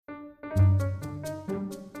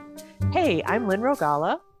Hey, I'm Lynn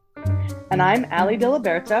Rogala. And I'm Allie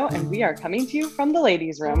Diliberto, and we are coming to you from the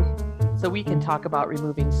ladies' room. So we can talk about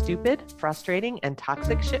removing stupid, frustrating, and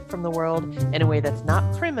toxic shit from the world in a way that's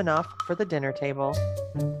not prim enough for the dinner table.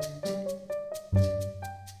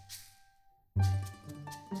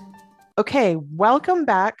 Okay, welcome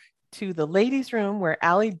back to the ladies' room where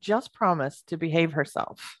Allie just promised to behave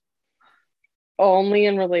herself. Only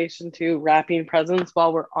in relation to wrapping presents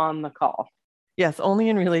while we're on the call. Yes, only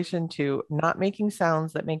in relation to not making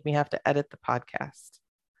sounds that make me have to edit the podcast.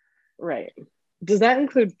 Right. Does that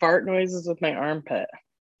include fart noises with my armpit?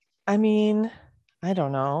 I mean, I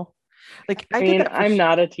don't know. Like I I did mean, that for I'm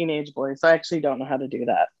not a teenage boy, so I actually don't know how to do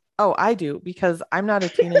that. Oh, I do because I'm not a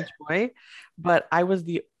teenage boy, but I was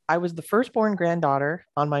the firstborn granddaughter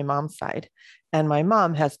on my mom's side, and my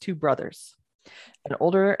mom has two brothers, an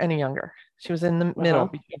older and a younger. She was in the middle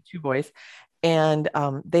Uh-huh. between two boys, and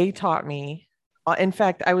they taught me. In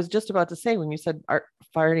fact, I was just about to say when you said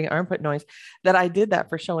farting armpit noise that I did that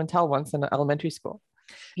for show and tell once in elementary school.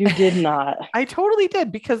 You did not. I totally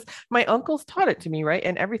did because my uncles taught it to me, right?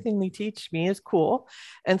 And everything they teach me is cool.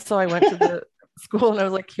 And so I went to the school and I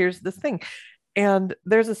was like, here's this thing. And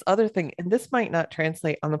there's this other thing, and this might not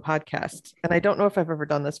translate on the podcast. And I don't know if I've ever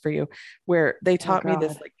done this for you, where they Oh taught me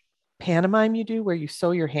this God. like pantomime you do where you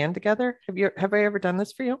sew your hand together. Have I ever done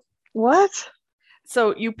this for you? What?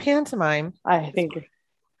 So you pantomime. I This, think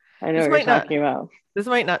I know this what you're might not talking about. this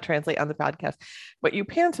might not translate on the podcast, but you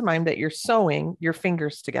pantomime that you're sewing your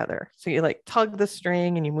fingers together. So you like tug the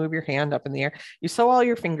string and you move your hand up in the air. You sew all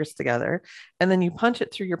your fingers together and then you punch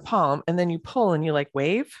it through your palm and then you pull and you like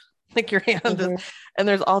wave like your hand is, Mhm. and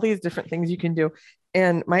there's all these different things you can do.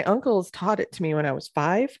 And my uncles taught it to me when I was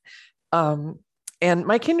 5. Um, and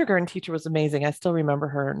my kindergarten teacher was amazing. I still remember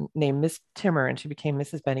her name, Miss Timmer, and she became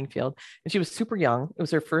Mrs. Benningfield. And she was super young. It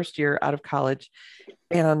was her first year out of college.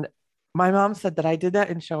 And my mom said that I did that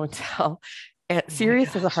in show and tell, and Oh my serious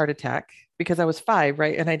as a gosh. heart attack because I was 5,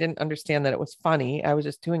 right? And I didn't understand that it was funny. I was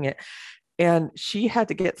just doing it. And she had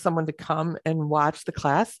to get someone to come and watch the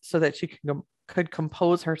class so that she could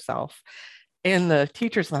compose herself in the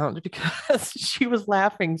teacher's lounge because she was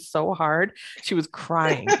laughing so hard. She was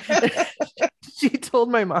crying. She told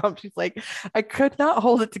my mom, she's like, I could not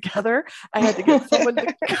hold it together. I had to get someone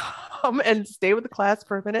to come and stay with the class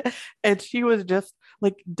for a minute. And she was just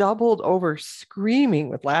like doubled over screaming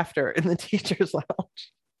with laughter in the teacher's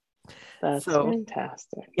lounge. That's So,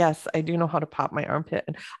 fantastic. yes, I do know how to pop my armpit.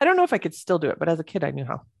 And I don't know if I could still do it, but as a kid, I knew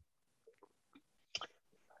how.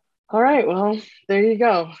 All right, well, there you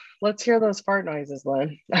go. Let's hear those fart noises,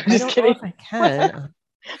 Lynn. I'm I just don't know kidding. if I can.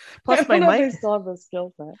 I Plus, my don't know if mic, I still have the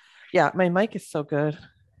skill set. yeah, my mic is so good.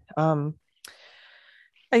 Um,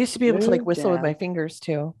 I used to be able to like Smooth whistle with my jazz. fingers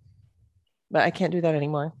too, but I can't do that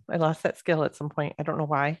anymore. I lost that skill at some point. I don't know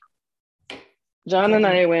why. I John can't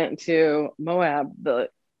and do it. I went to Moab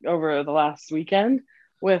over the last weekend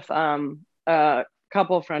with a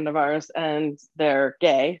couple friend of ours, and they're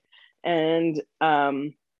gay. And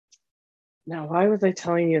now, why was I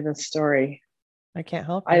telling you this story? I can't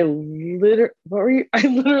help I you. literally, what were you? I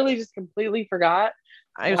literally just completely forgot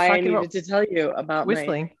I was why I talking about needed to tell you about my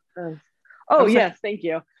whistling. friends. I Oh was like, yes, thank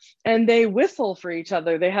you. And they whistle for each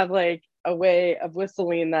other. They have like a way of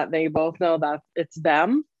whistling that they both know that it's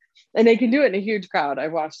them, and they can do it in a huge crowd.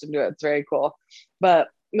 I've watched them do it. It's very cool. But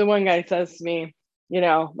the one guy says to me,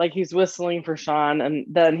 like he's whistling for Sean, and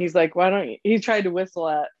then he's like, "Why don't you?" He tried to whistle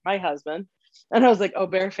at my husband, and I was like, "Oh,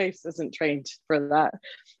 Bareface isn't trained for that."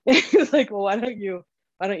 And he's like, "Well, why don't you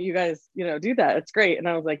guys, do that? It's great." And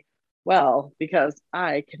I was like, "Well, because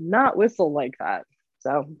I cannot whistle like that."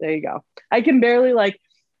 So there you go. I can barely like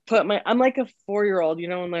I'm like a 4-year-old,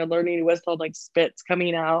 when they're learning to whistle, like spits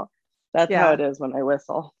coming out. That's how yeah. it is when I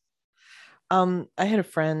whistle. I had a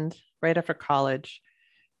friend right after college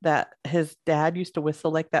that his dad used to whistle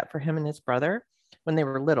like that for him and his brother when they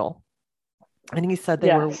were little. And he said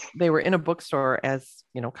Yes. they were in a bookstore as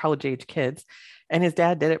college age kids, and his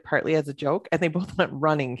dad did it partly as a joke, and they both went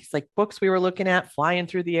running. He's like, books we were looking at flying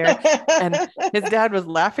through the air, and his dad was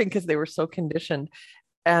laughing because they were so conditioned.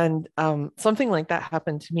 And something like that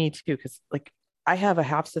happened to me too, because like I have a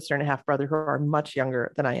half sister and a half brother who are much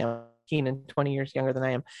younger than I am, 15 and 20 years younger than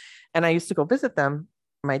I am, and I used to go visit them,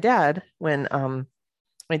 my dad, when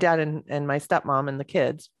my dad and my stepmom and the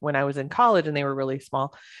kids when I was in college and they were really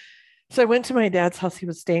small. So I went to my dad's house. He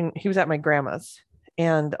was at my grandma's,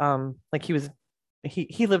 and like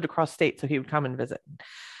he lived across state, so he would come and visit.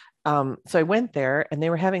 So I went there and they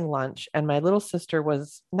were having lunch, and my little sister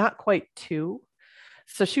was not quite 2.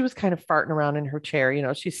 So she was kind of farting around in her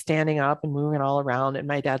chair, she's standing up and moving all around. And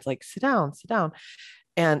my dad's like, sit down, sit down.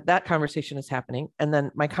 And that conversation is happening. And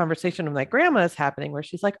then my conversation with my grandma is happening where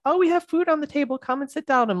she's like, oh, we have food on the table. Come and sit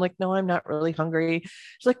down. I'm like, no, I'm not really hungry.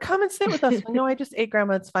 She's like, come and sit with us. Like, no, I just ate,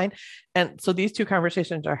 grandma. It's fine. And so these two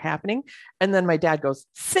conversations are happening. And then my dad goes,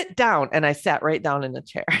 sit down. And I sat right down in the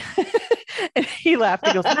chair. And he laughed.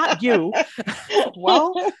 He goes, not you.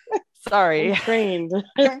 Well, sorry. I'm trained.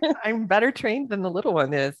 I'm better trained than the little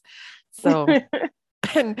one is. So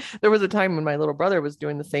and there was a time when my little brother was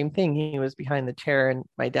doing the same thing. He was behind the chair and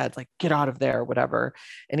my dad's like, get out of there, or whatever.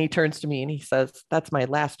 And he turns to me and he says, that's my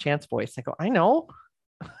last chance voice. I go, I know.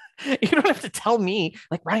 You don't have to tell me,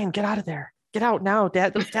 like, Ryan, get out of there. Get out now,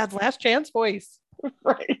 dad. That's dad's last chance voice.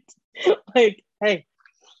 Right. Like, hey,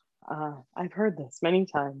 I've heard this many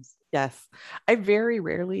times. Yes. I very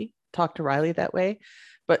rarely talk to Riley that way,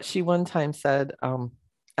 but she one time said,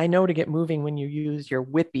 I know to get moving when you use your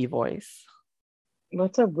whippy voice.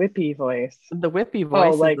 What's a whippy voice? The whippy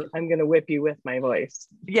voice. Oh, like I'm going to whip you with my voice.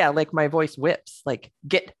 Yeah, like my voice whips, like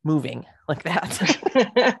get moving, like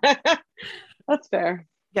that. That's fair.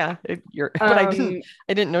 Yeah, but I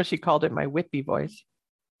didn't know she called it my whippy voice.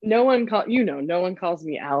 No one calls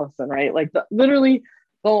me Allison, right? Like literally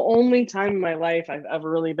the only time in my life I've ever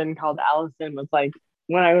really been called Allison was like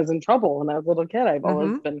when I was in trouble when I was a little kid. I've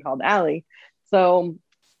always been called Allie. So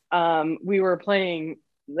we were playing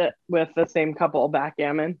with the same couple,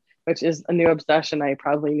 backgammon, which is a new obsession I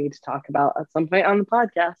probably need to talk about at some point on the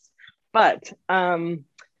podcast. But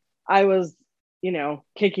I was,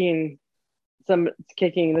 kicking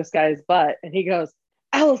this guy's butt, and he goes,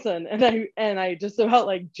 Allison, and I just about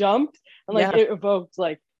like jumped, and like it evoked,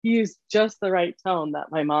 like he used just the right tone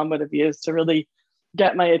that my mom would have used to really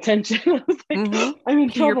get my attention. I was like, I'm in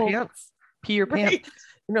trouble. Pee your pants.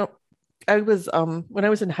 I was when I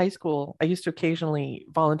was in high school, I used to occasionally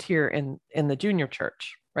volunteer in the junior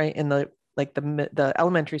church, right? In the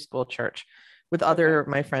elementary school church with other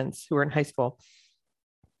my friends who were in high school.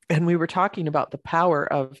 And we were talking about the power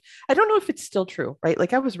of, I don't know if it's still true, right?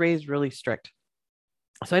 Like I was raised really strict.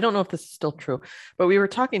 So I don't know if this is still true, but we were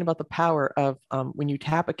talking about the power of when you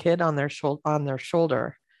tap a kid on their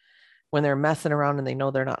shoulder when they're messing around and they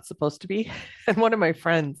know they're not supposed to be. And one of my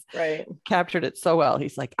friends captured it so well.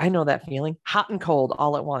 He's like, I know that feeling, hot and cold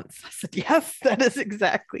all at once. I said, yes, that is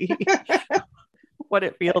exactly what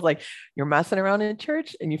it feels like. You're messing around in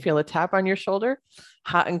church and you feel a tap on your shoulder,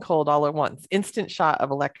 hot and cold all at once, instant shot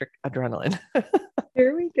of electric adrenaline.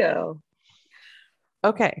 Here we go.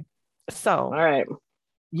 Okay. So, all right.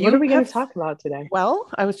 What are we going to talk about today? Well,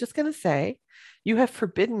 I was just going to say, you have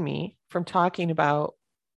forbidden me from talking about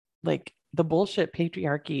like the bullshit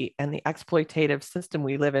patriarchy and the exploitative system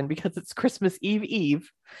we live in because it's Christmas Eve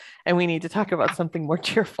and we need to talk about something more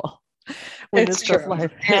cheerful. When this goes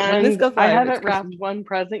live. I haven't wrapped one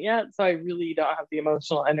present yet, so I really don't have the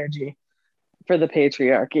emotional energy for the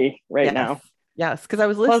patriarchy right now. Yes, because I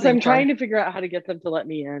was listening. Plus, I'm trying to figure out how to get them to let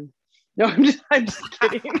me in. No, I'm just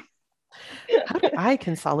kidding. How do I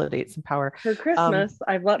consolidate some power? For Christmas,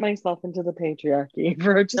 I've let myself into the patriarchy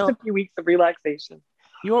for just a few weeks of relaxation.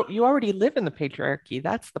 You already live in the patriarchy.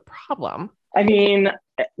 That's the problem. I mean,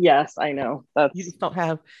 yes, I know. You just don't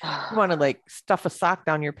have, you want to like stuff a sock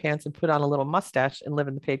down your pants and put on a little mustache and live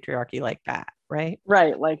in the patriarchy like that, right?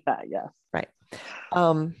 Right, like that, yes. Right.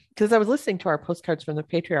 Because I was listening to our postcards from the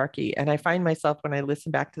patriarchy and I find myself when I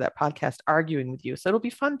listen back to that podcast arguing with you. So it'll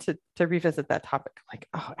be fun to revisit that topic. Like,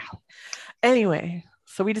 oh, anyway.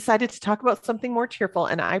 So we decided to talk about something more cheerful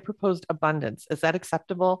and I proposed abundance. Is that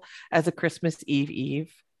acceptable as a Christmas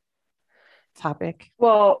Eve topic?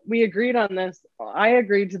 Well, we agreed on this. I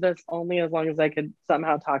agreed to this only as long as I could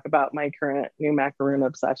somehow talk about my current new macaroon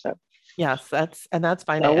obsession. Yes, that's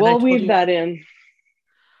fine. So we'll weave that in.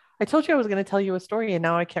 I told you I was going to tell you a story and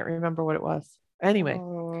now I can't remember what it was. Anyway.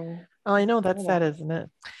 Oh, I know that's sad, isn't it?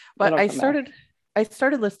 But I started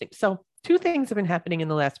listening. So 2 things have been happening in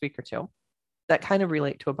the last week or 2 that kind of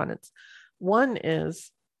relate to abundance. One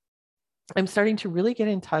is I'm starting to really get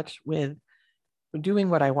in touch with doing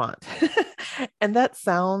what I want. And that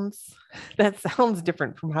sounds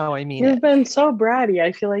different from how I mean it. You've been so bratty.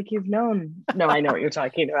 I feel like you've known. No, I know what you're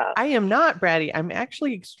talking about. I am not bratty. I'm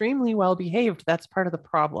actually extremely well behaved. That's part of the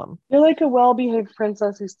problem. You're like a well-behaved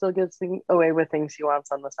princess who still gets away with things she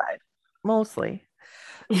wants on the side. Mostly.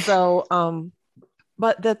 So,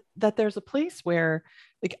 but that there's a place where,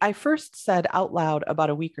 like, I first said out loud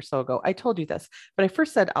about a week or so ago, I told you this, but I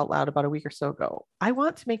first said out loud about a week or so ago, I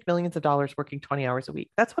want to make millions of dollars working 20 hours a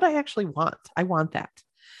week. That's what I actually want. I want that.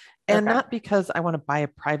 And not because I want to buy a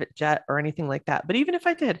private jet or anything like that. But even if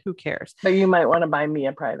I did, who cares? But you might want to buy me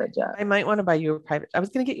a private jet. I might want to buy you a private. I was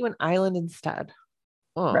going to get you an island instead.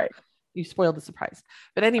 Oh, right. You spoiled the surprise.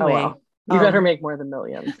 But anyway, You better make more than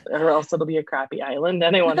millions, or else it'll be a crappy island.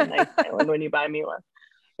 And I want a nice island when you buy me one.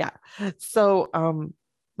 Yeah. So,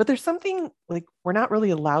 but there's something like we're not really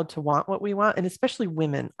allowed to want what we want, and especially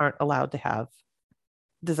women aren't allowed to have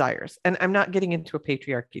desires. And I'm not getting into a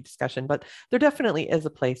patriarchy discussion, but there definitely is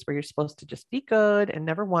a place where you're supposed to just be good and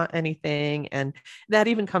never want anything. And that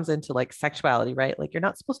even comes into like sexuality, right? Like you're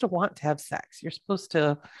not supposed to want to have sex. You're supposed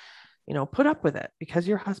to, put up with it because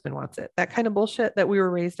your husband wants it. That kind of bullshit that we were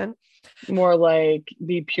raised in. More like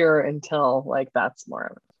be pure until like that's more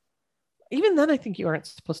of it. Even then, I think you aren't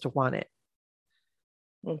supposed to want it.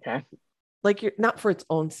 Okay. Like you're not for its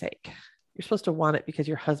own sake. You're supposed to want it because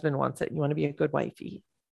your husband wants it. You want to be a good wifey.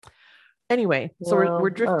 Anyway, so we're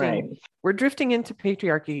drifting. Right. We're drifting into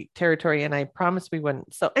patriarchy territory, and I promised we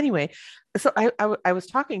wouldn't. So anyway, so I was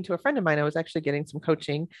talking to a friend of mine. I was actually getting some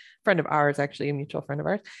coaching, friend of ours, actually a mutual friend of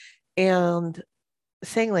ours, and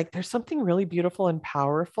saying like there's something really beautiful and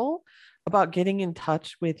powerful about getting in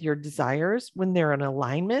touch with your desires when they're in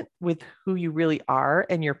alignment with who you really are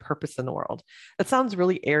and your purpose in the world. That sounds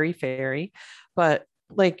really airy fairy, but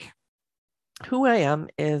like who I am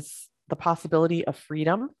is the possibility of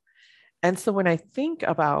freedom. And so when I think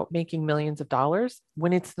about making millions of dollars,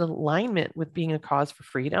 when it's in alignment with being a cause for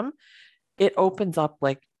freedom, it opens up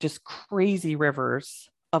like just crazy rivers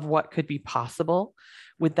of what could be possible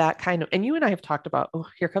with that kind of, and you and I have talked about, oh,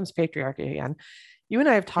 here comes patriarchy again. You and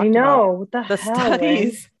I have talked about the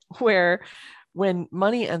studies where when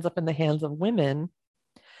money ends up in the hands of women,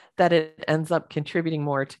 that it ends up contributing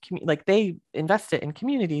more to like they invest it in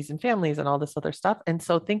communities and families and all this other stuff. And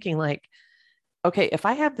so thinking like, okay, if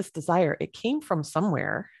I have this desire, it came from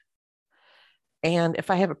somewhere. And if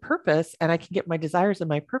I have a purpose and I can get my desires and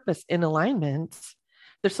my purpose in alignment,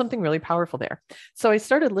 there's something really powerful there. So I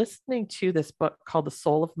started listening to this book called The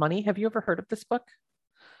Soul of Money. Have you ever heard of this book?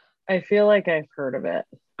 I feel like I've heard of it.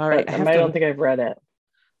 All right. I don't think I've read it.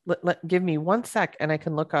 Give me 1 sec and I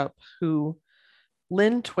can look up who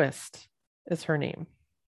Lynn Twist is her name.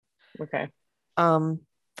 Okay.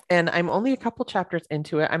 And I'm only a couple chapters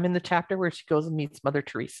into it. I'm in the chapter where she goes and meets Mother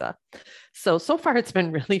Teresa. So far it's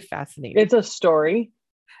been really fascinating. It's a story.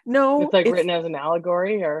 No, it's like written as an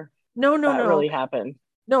allegory, or no, really happened.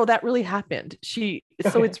 No, that really happened.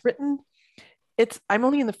 So it's written, I'm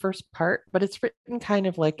only in the first part, but it's written kind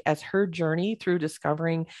of like as her journey through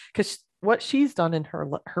discovering, because what she's done in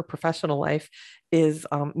her professional life is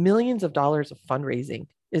millions of dollars of fundraising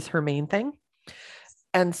is her main thing.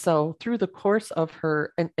 And so through the course of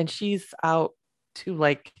her, and she's out to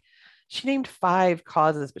like, she named 5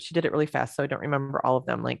 causes, but she did it really fast. So I don't remember all of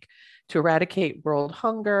them, like to eradicate world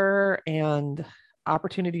hunger and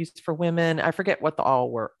opportunities for women. I forget what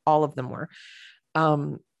all of them were.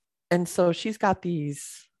 And so she's got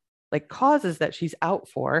these like causes that she's out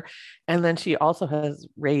for. And then she also has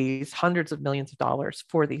raised hundreds of millions of dollars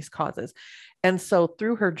for these causes. And so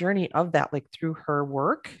through her journey of that, like through her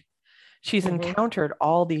work, she's encountered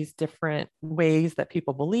all these different ways that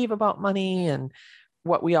people believe about money and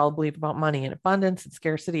what we all believe about money and abundance and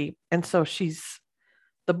scarcity. And so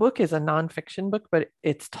the book is a nonfiction book, but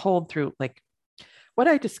it's told through like what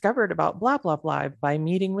I discovered about blah, blah, blah by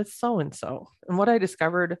meeting with so-and-so, and what I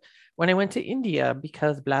discovered when I went to India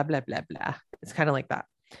because blah, blah, blah, blah. It's kind of like that.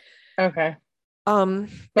 Okay. But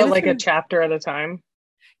like a chapter at a time.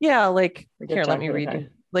 Yeah. Like here, let me read you.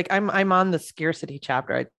 Like I'm on the scarcity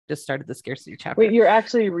chapter. I just started the scarcity chapter. Wait, you're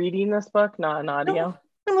actually reading this book, not an audio? No,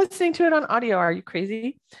 I'm listening to it on audio. Are you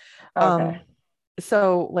crazy? Okay.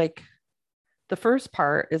 So like the first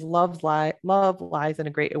part is love lies in a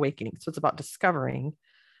great awakening. So it's about discovering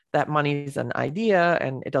that money's an idea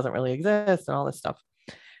and it doesn't really exist and all this stuff.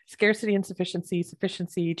 Scarcity, insufficiency,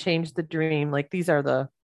 sufficiency, change the dream. Like these are the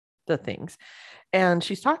things. And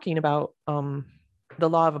she's talking about the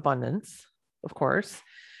law of abundance, of course.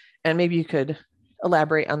 And maybe you could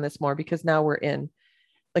elaborate on this more, because now we're in,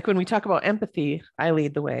 like when we talk about empathy, I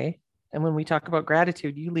lead the way. And when we talk about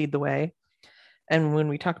gratitude, you lead the way. And when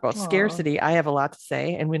we talk about scarcity, I have a lot to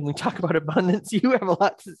say. And when we talk about abundance, you have a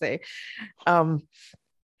lot to say.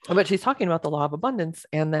 But she's talking about the law of abundance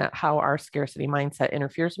and that how our scarcity mindset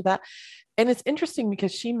interferes with that. And it's interesting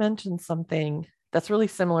because she mentioned something that's really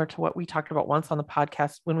similar to what we talked about once on the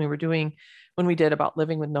podcast when we did about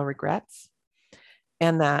living with no regrets.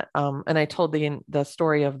 And that, and I told the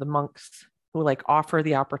story of the monks who like offer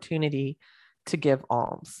the opportunity to give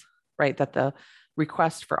alms, right? That the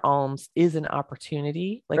request for alms is an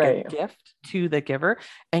opportunity, like a gift to the giver.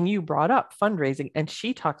 And you brought up fundraising, and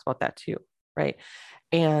she talks about that too, right?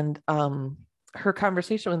 And her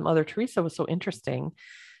conversation with Mother Teresa was so interesting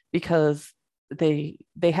because they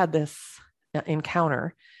had this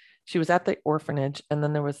encounter. she was at the orphanage, and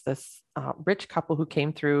then there was this rich couple who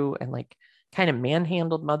came through and like kind of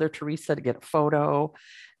manhandled Mother Teresa to get a photo,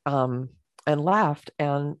 and left.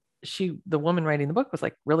 And the woman writing the book was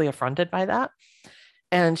like really affronted by that.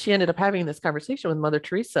 And she ended up having this conversation with Mother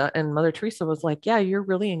Teresa, and Mother Teresa was like, yeah, you're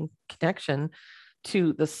really in connection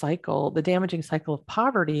to the cycle, the damaging cycle of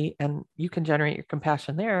poverty, and you can generate your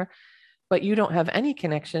compassion there, but you don't have any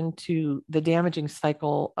connection to the damaging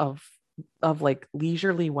cycle of like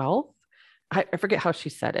leisurely wealth. I forget how she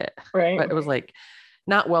said it, Right. but it was like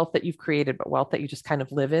not wealth that you've created, but wealth that you just kind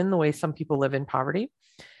of live in the way some people live in poverty.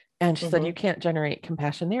 And she said, you can't generate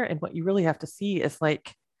compassion there. And what you really have to see is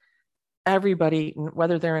like everybody,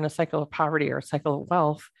 whether they're in a cycle of poverty or a cycle of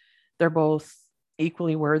wealth, they're both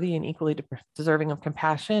equally worthy and equally deserving of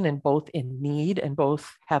compassion, and both in need, and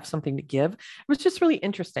both have something to give. It was just really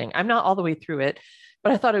interesting. I'm not all the way through it,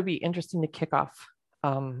 but I thought it'd be interesting to kick off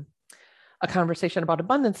a conversation about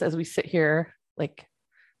abundance as we sit here. Like,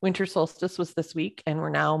 winter solstice was this week, and we're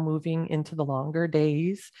now moving into the longer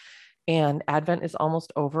days, and Advent is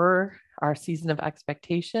almost over, our season of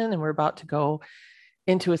expectation, and we're about to go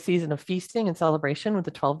into a season of feasting and celebration with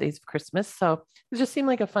the 12 days of Christmas. So it just seemed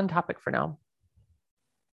like a fun topic for now,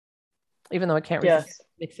 even though I can't resist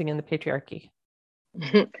mixing in the patriarchy.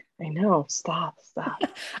 I know. Stop.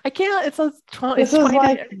 I can't. It's this is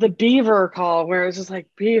like the Beaver call where it's just like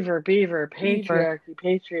Beaver, patriarchy.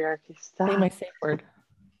 Stop. Say my safe word.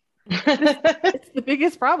 It's the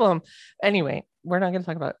biggest problem. Anyway, we're not going to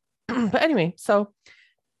talk about it. But anyway, so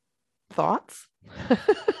thoughts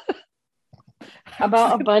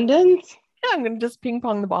about abundance? Yeah, I'm going to just ping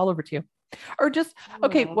pong the ball over to you. Or just,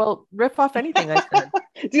 okay, well, riff off anything I said.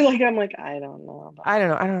 I'm like, I don't know. I don't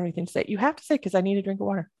know. I don't have anything to say. You have to say, because I need a drink of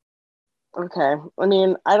water. Okay. I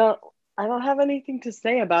mean, I don't have anything to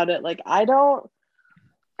say about it. Like, I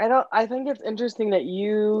think it's interesting that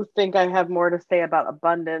you think I have more to say about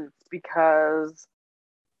abundance, because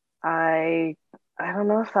I don't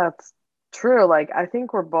know if that's true. Like, I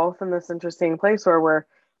think we're both in this interesting place where we're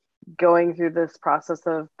going through this process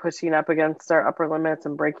of pushing up against our upper limits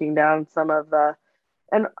and breaking down some of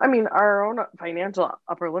and I mean, our own financial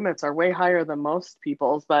upper limits are way higher than most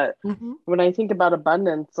people's. But when I think about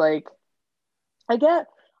abundance, like,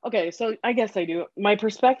 so I guess I do. My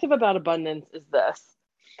perspective about abundance is this,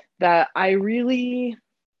 that I really,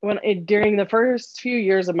 during the first few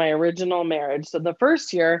years of my original marriage, so the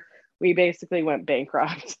first year we basically went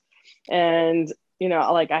bankrupt, and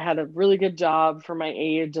like, I had a really good job for my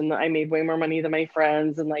age, and I made way more money than my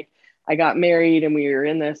friends, and like, I got married, and we were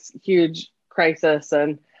in this huge crisis,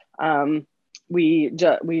 and we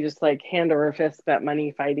just like hand over fist spent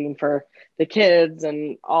money fighting for the kids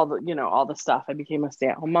and all the stuff. I became a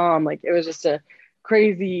stay-at-home mom. Like, it was just a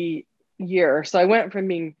crazy year. So I went from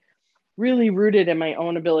being really rooted in my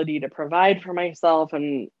own ability to provide for myself,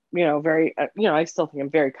 and very I still think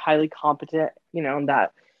I'm very highly competent in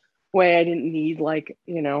that way. I didn't need like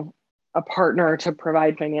a partner to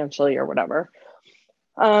provide financially or whatever.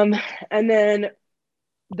 And then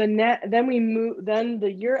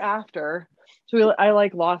the year after, so I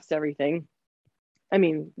like lost everything. I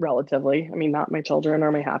mean, relatively. I mean, not my children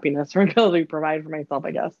or my happiness or ability to provide for myself,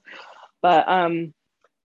 I guess. But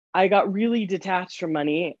I got really detached from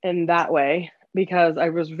money in that way, because I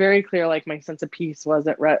was very clear, like, my sense of peace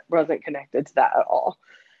wasn't connected to that at all.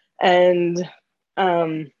 And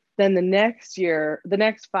then the next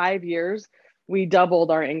 5 years, we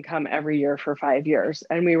doubled our income every year for 5 years.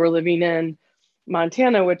 And we were living in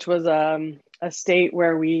Montana, which was a state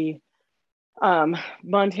where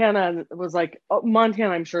Montana was like,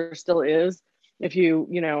 Montana, I'm sure still is, if you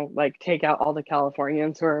like take out all the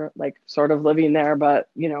Californians who are like sort of living there, but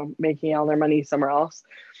making all their money somewhere else.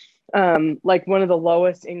 Like, one of the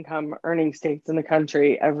lowest income earning states in the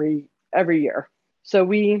country every year. So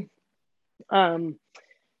we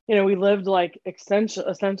we lived like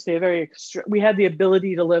essentially we had the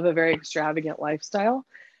ability to live a very extravagant lifestyle.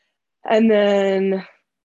 And then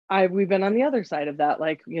we've been on the other side of that.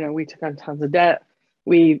 Like, we took on tons of debt.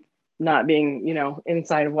 We, not being,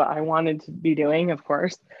 inside of what I wanted to be doing, of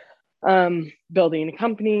course, building a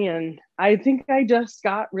company. And I think I just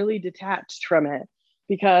got really detached from it,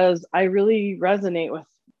 because I really resonate with,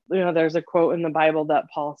 there's a quote in the Bible that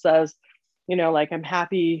Paul says, like, I'm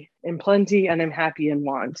happy in plenty and I'm happy in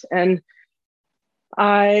want. And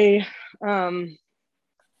I don't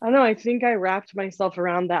know, I think I wrapped myself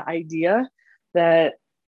around that idea that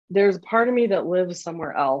there's a part of me that lives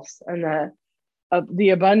somewhere else, and that the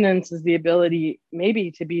abundance is the ability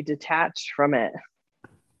maybe to be detached from it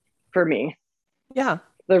for me. Yeah.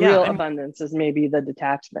 The real abundance is maybe the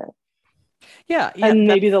detachment. Yeah. And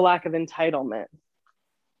maybe the lack of entitlement.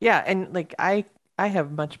 Yeah, and like I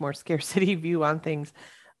have much more scarcity view on things.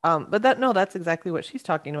 But that no, that's exactly what she's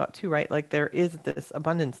talking about too, right? Like there is this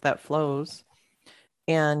abundance that flows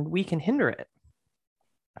and we can hinder it.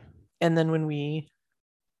 And then when we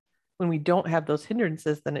don't have those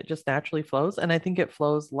hindrances, then it just naturally flows. And I think it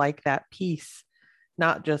flows like that peace,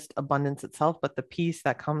 not just abundance itself, but the peace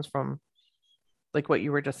that comes from like what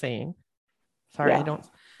you were just saying. Sorry, Yeah.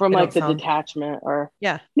 From I like don't the sound, detachment or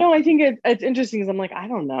yeah, no, I think it's interesting because I'm like, I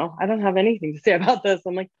don't know. I don't have anything to say about this.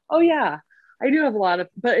 I'm like, oh yeah, I do have a lot of,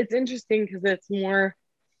 but it's interesting because it's more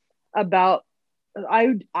about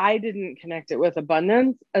I didn't connect it with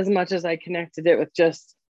abundance as much as I connected it with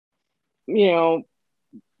just, you know,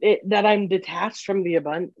 that I'm detached from the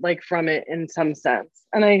abundant, like from it in some sense.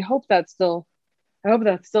 And I hope that's still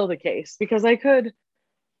the case because I could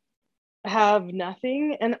have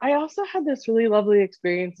nothing. And I also had this really lovely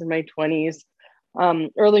experience in my 20s,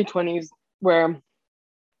 early 20s, where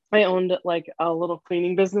I owned like a little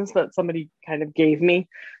cleaning business that somebody kind of gave me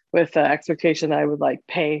with the expectation that I would like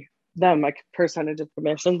pay them like a percentage of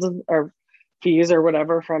commissions or fees or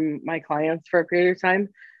whatever from my clients for a period of time.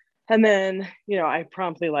 And then, I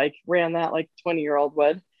promptly like ran that like 20-year-old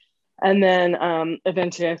would. And then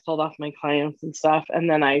eventually I sold off my clients and stuff. And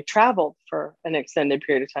then I traveled for an extended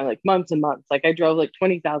period of time, like months and months. Like I drove like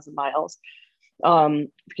 20,000 miles, from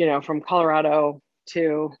Colorado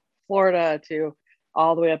to Florida to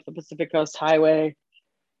all the way up the Pacific Coast Highway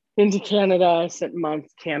into Canada. I spent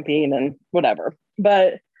months camping and whatever.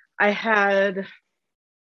 But I had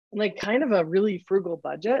like kind of a really frugal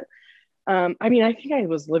budget. I mean, I think I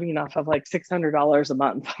was living off of like $600 a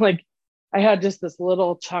month. Like I had just this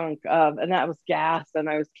little chunk of, and that was gas and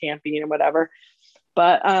I was camping and whatever.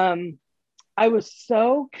 But I was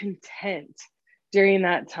so content during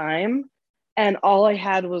that time. And all I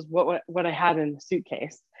had was what I had in the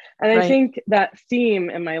suitcase. And I right. think that theme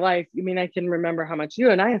in my life, I mean, I can remember how much you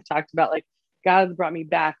and I have talked about like God's brought me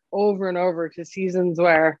back over and over to seasons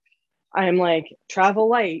where I'm like travel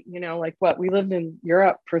light, like what we lived in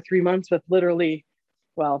Europe for 3 months with literally,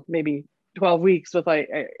 well, maybe 12 weeks with like,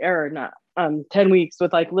 or not, 10 weeks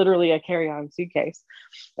with like literally a carry on suitcase.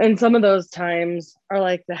 And some of those times are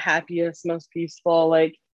like the happiest, most peaceful,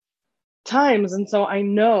 like times. And so I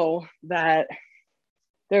know that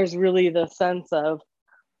there's really the sense of,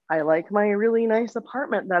 I like my really nice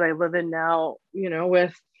apartment that I live in now,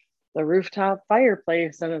 with the rooftop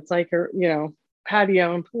fireplace and it's like a,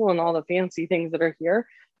 patio and pool and all the fancy things that are here.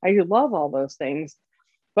 I love all those things.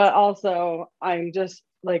 But also I'm just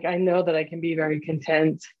like I know that I can be very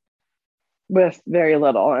content with very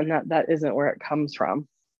little and that isn't where it comes from.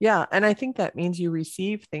 Yeah. And I think that means you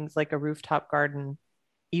receive things like a rooftop garden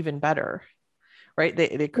even better, right?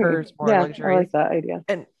 It occurs more Yeah, I luxurious. like that idea.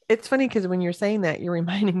 And it's funny because when you're saying that, you're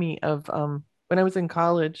reminding me of when I was in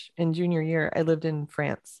college in junior year, I lived in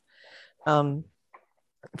France um,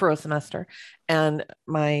 for a semester. And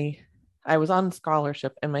I was on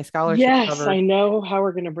scholarship and my scholarship Yes, I covered. know how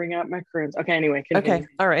we're going to bring up macaroons. Okay, anyway, Okay, continue.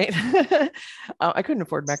 all right. I couldn't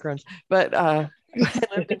afford macarons, but I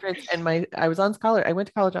lived in France and I was on scholar. I went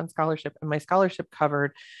to college on scholarship, and my scholarship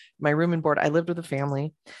covered my room and board. I lived with a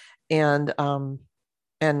family, and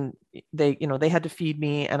they, they had to feed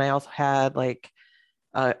me, and I also had like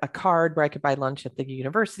a card where I could buy lunch at the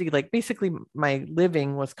university. Like basically, my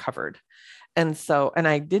living was covered, and so and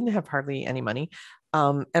I didn't have hardly any money.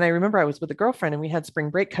 And I remember I was with a girlfriend, and we had spring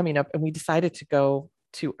break coming up, and we decided to go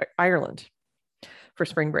to Ireland for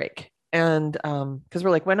spring break. And because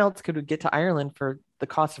we're like, when else could we get to Ireland for the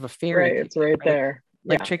cost of a ferry Right, ticket, it's right right? there.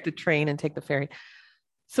 Like Yeah. take the train and take the ferry.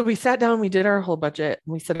 So we sat down, we did our whole budget,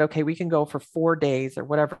 and we said, okay, we can go for 4 days or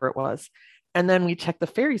whatever it was. And then we checked the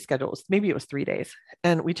ferry schedules. Maybe it was 3 days.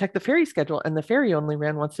 And we checked the ferry schedule, and the ferry only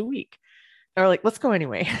ran once a week. And we're like, let's go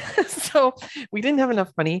anyway. So we didn't have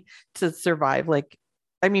enough money to survive. Like,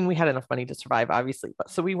 I mean, we had enough money to survive, obviously. But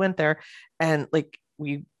so we went there and like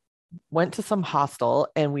we went to some hostel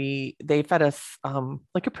and they fed us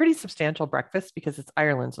like a pretty substantial breakfast because it's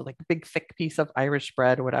Ireland. So like a big thick piece of Irish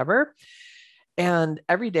bread or whatever. And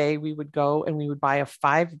every day we would go and we would buy a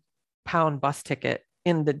 5 pound bus ticket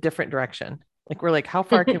in the different direction. Like we're like, how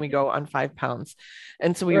far can we go on 5 pounds?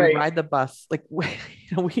 And so we would Right. ride the bus. Like we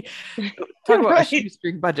talk about a Right.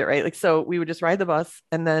 shoestring budget, right? Like so we would just ride the bus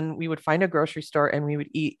and then we would find a grocery store and we would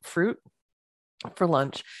eat fruit for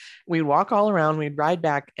lunch. We'd walk all around, we'd ride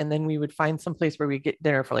back, and then we would find some place where we get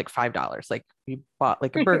dinner for like $5. Like we bought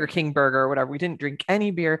like a Burger King burger or whatever. We didn't drink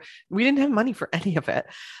any beer. We didn't have money for any of it.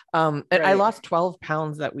 And I Right. lost 12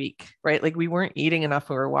 pounds that week, right? Like we weren't eating enough.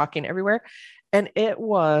 We were walking everywhere. And it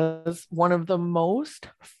was one of the most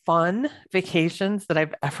fun vacations that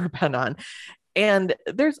I've ever been on. And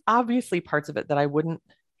there's obviously parts of it that I wouldn't,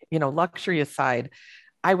 luxury aside,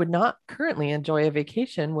 I would not currently enjoy a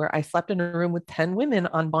vacation where I slept in a room with 10 women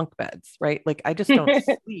on bunk beds, right? Like I just don't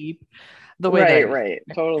sleep the way that I Right, used right.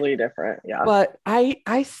 to. Totally different. Yeah. But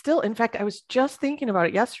I still, in fact, I was just thinking about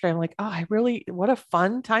it yesterday. I'm like, oh, what a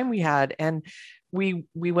fun time we had. And we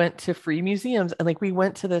went to free museums and like we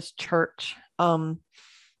went to this church.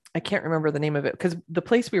 I can't remember the name of it because the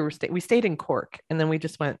place we stayed in Cork and then we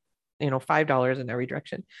just went, $5 in every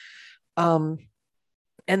direction. Um,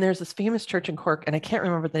 and there's this famous church in Cork, and I can't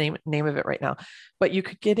remember the name of it right now, but you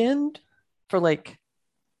could get in for like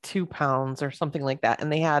 £2 or something like that.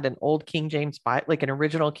 And they had an old King James Bible, like an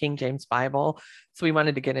original King James Bible. So we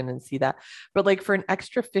wanted to get in and see that. But like for an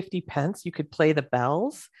extra 50 pence, you could play the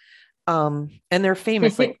bells. And they're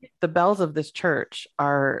famous. Like the bells of this church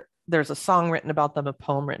there's a song written about them, a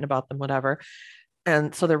poem written about them, whatever.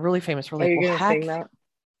 And so they're really famous. We're Are like, you well, gonna heck, sing that?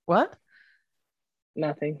 what?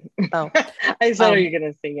 Nothing. Oh, I said, are um, you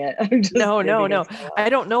gonna sing it? I'm just no, no, kidding. no. It's my I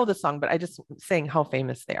don't know the song, but I just saying how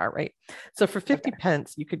famous they are, right? So for 50 okay.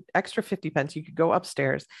 pence, extra 50 pence, you could go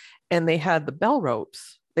upstairs and they had the bell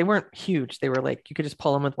ropes. They weren't huge. They were like you could just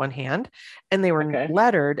pull them with one hand and they were Okay.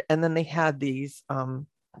 lettered. And then they had these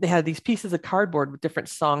pieces of cardboard with different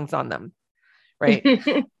songs on them, right?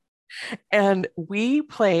 And we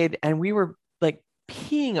played and we were like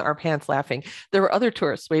peeing our pants laughing. There were other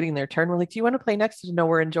tourists waiting their turn. We're like, do you want to play next? No,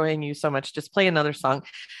 we're enjoying you so much. Just play another song.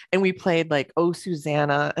 And we played like Oh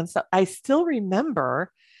Susanna. And so I still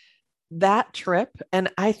remember that trip. And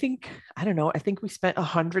I don't know, I think we spent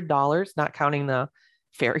 $100, not counting the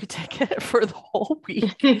ferry ticket for the whole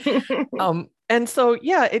week. And so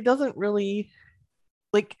yeah, it doesn't really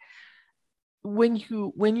like when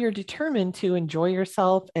you're determined to enjoy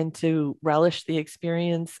yourself and to relish the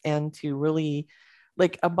experience and to really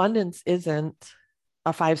like abundance isn't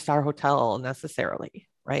a five-star hotel necessarily,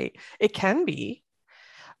 right? It can be.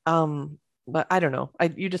 But I don't know.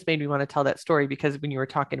 You just made me want to tell that story because when you were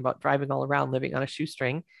talking about driving all around living on a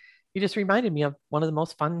shoestring, you just reminded me of one of the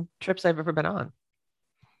most fun trips I've ever been on.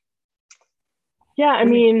 Yeah, I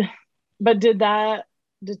mean, but did that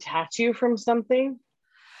detach you from something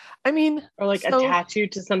I mean, or like so attach you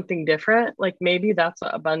to something different? Like maybe that's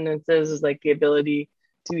what abundance is like the ability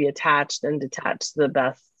to be attached and detach to the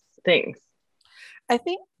best things. I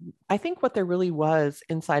think I think what there really was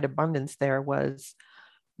inside abundance there was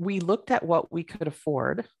we looked at what we could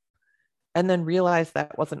afford and then realized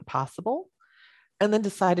that wasn't possible and then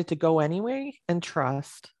decided to go anyway and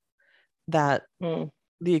trust that Mm,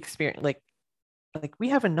 the experience like we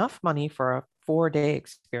have enough money for a 4-day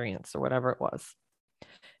experience or whatever it was.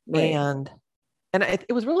 right. And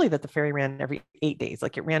it was really that the ferry ran every 8 days,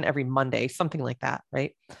 like it ran every Monday, something like that,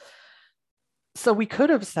 right? So we could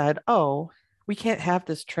have said, oh, we can't have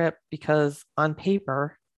this trip because on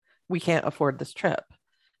paper we can't afford this trip,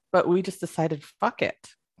 but we just decided, fuck it,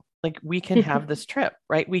 like we can have this trip,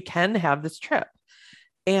 right? We can have this trip.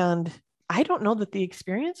 And I don't know that the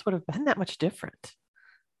experience would have been that much different,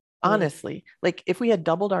 Mm, honestly. Like if we had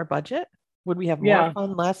doubled our budget, would we have more yeah,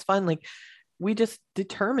 fun, less fun? Like we just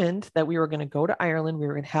determined that we were going to go to Ireland, we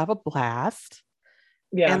were going to have a blast,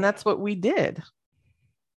 yeah, and that's what we did.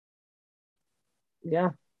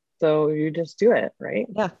 yeah. So you just do it, right?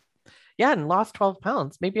 Yeah. Yeah. And lost 12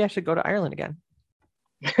 pounds. Maybe I should go to Ireland again.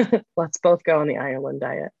 Let's both go on the Ireland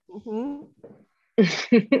diet. Mhm.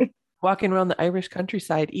 Walking around the Irish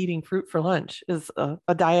countryside eating fruit for lunch is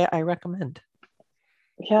a diet I recommend.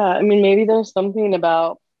 Yeah, I mean, maybe there's something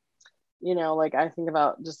about, like I think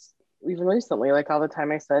about just even recently, like all the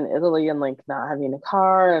time I spent in Italy and like not having a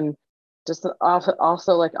car and just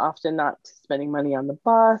also like often not spending money on the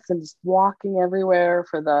bus and just walking everywhere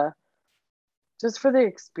for the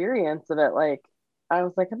experience of it. Like I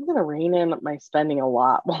was like, I'm gonna rein in my spending a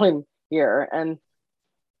lot while I'm here. And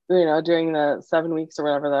during the 7 weeks or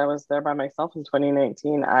whatever that I was there by myself in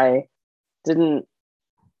 2019, I didn't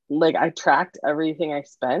like I tracked everything I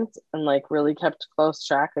spent and like really kept close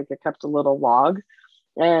track. Like I kept a little log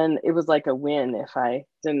and it was like a win if I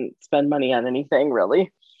didn't spend money on anything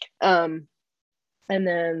really. Um, and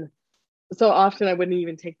then so often I wouldn't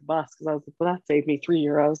even take the bus because I was like, well, that saved me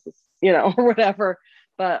 €3, or whatever.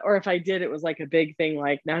 But or if I did, it was like a big thing,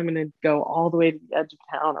 like now I'm gonna go all the way to the edge of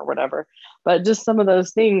town or whatever. But just some of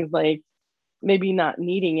those things, like maybe not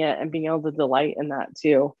needing it and being able to delight in that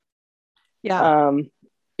too. Yeah. Um,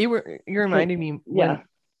 You can, reminded me when yeah,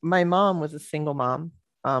 my mom was a single mom,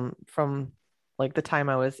 from like the time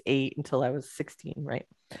I was 8 until I was 16, right?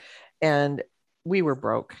 And we were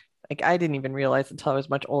broke. Like I didn't even realize until I was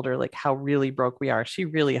much older, like how really broke we are. She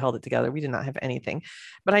really held it together. We did not have anything,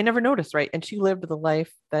 but I never noticed, right? And she lived the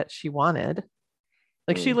life that she wanted.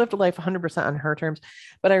 Like she lived a life 100% on her terms.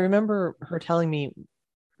 But I remember her telling me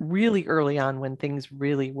really early on when things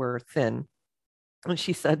really were thin. And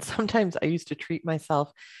she said, sometimes I used to treat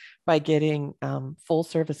myself by getting full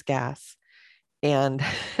service gas. And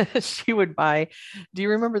she would buy, do you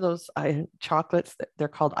remember those chocolates? They're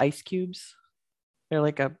called ice cubes.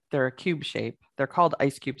 They're a cube shape. They're called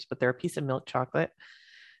ice cubes, but they're a piece of milk chocolate.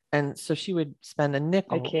 And so she would spend a I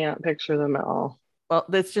nickel. can't picture them at all. Well,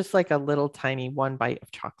 it's just like a little tiny one bite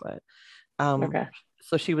of chocolate. Okay.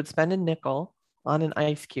 So she would spend a nickel on an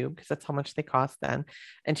ice cube because that's how much they cost then.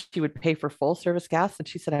 And she would pay for full service gas. And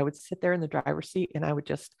she said, I would sit there in the driver's seat and I would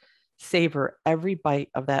just savor every bite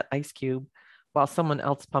of that ice cube while someone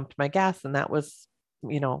else pumped my gas. And that was,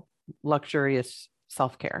 luxurious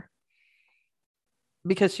self-care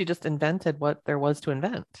because she just invented what there was to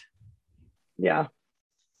invent. Yeah.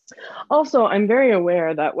 Also, I'm very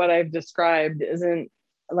aware that what I've described isn't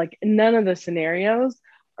like none of the scenarios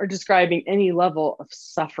are describing any level of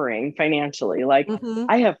suffering financially. Like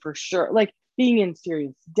I have for sure, like being in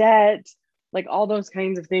serious debt, like all those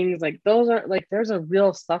kinds of things, like those are like there's a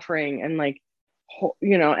real suffering and like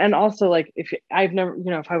and also like if I've never,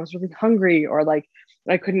 if I was really hungry or like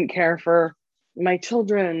I couldn't care for my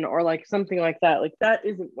children or like something like that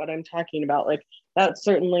isn't what I'm talking about. Like that's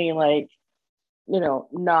certainly like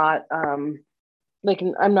not like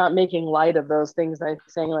I'm not making light of those things. I'm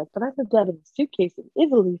saying like, but I've lived out of a suitcase in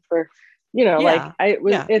Italy for, like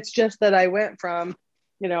it's just that I went from,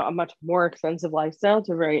 a much more expensive lifestyle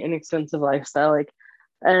to a very inexpensive lifestyle. Like,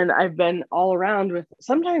 and I've been all around with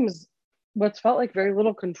sometimes what's felt like very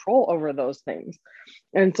little control over those things.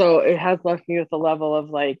 And so it has left me with a level of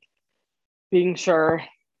like being sure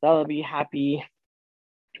that I'll be happy.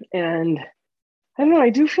 And I don't know,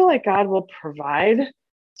 I do feel like God will provide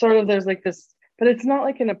sort of, there's like this, but it's not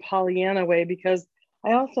like in a Pollyanna way, because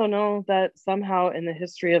I also know that somehow in the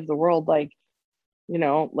history of the world, like,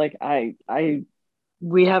 like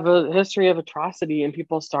we have a history of atrocity and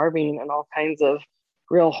people starving and all kinds of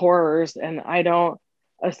real horrors. And I don't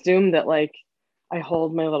assume that like I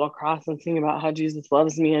hold my little cross and sing about how Jesus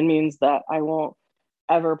loves me and means that I won't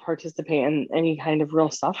ever participate in any kind of real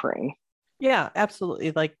suffering. Yeah,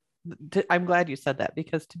 absolutely. Like, I'm glad you said that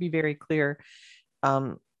because to be very clear,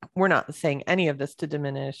 we're not saying any of this to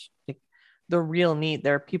diminish like, the real need.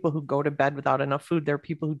 There are people who go to bed without enough food. There are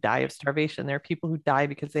people who die of starvation. There are people who die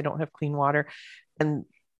because they don't have clean water. And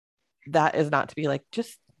that is not to be like,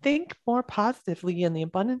 just think more positively and the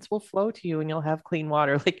abundance will flow to you and you'll have clean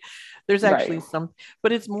water. Like there's actually some,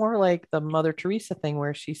 but it's more like the Mother Teresa thing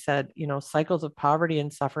where she said, cycles of poverty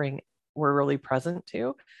and suffering were really present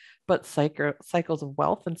too, but cycles of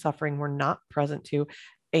wealth and suffering were not present too.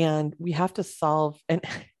 And we have to solve, and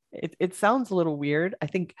it sounds a little weird. I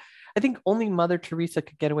think only Mother Teresa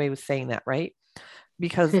could get away with saying that, right?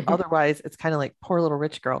 Because otherwise it's kind of like poor little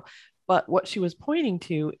rich girl. But what she was pointing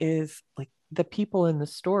to is like the people in the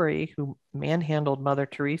story who manhandled Mother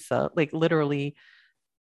Teresa, like literally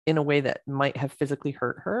in a way that might have physically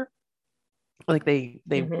hurt her. Like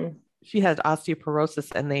she had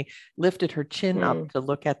osteoporosis and they lifted her chin up to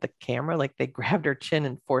look at the camera. Like they grabbed her chin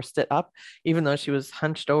and forced it up, even though she was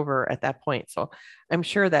hunched over at that point. So I'm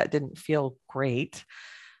sure that didn't feel great.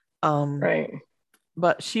 Right.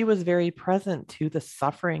 But she was very present to the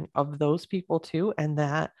suffering of those people too. And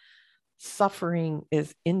that suffering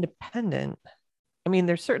is independent. I mean,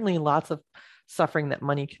 there's certainly lots of suffering that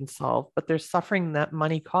money can solve, but there's suffering that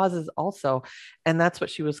money causes also. And that's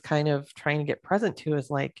what she was kind of trying to get present to is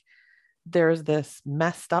like, there's this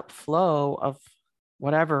messed up flow of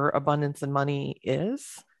whatever abundance and money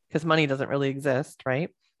is, because money doesn't really exist,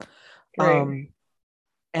 right? And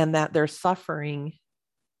that there's suffering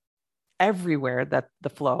everywhere that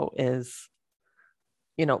the flow is,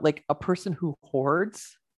 like a person who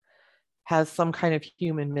hoards has some kind of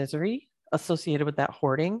human misery associated with that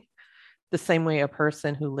hoarding, the same way a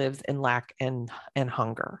person who lives in lack and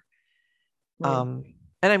hunger.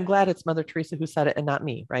 And I'm glad it's Mother Teresa who said it and not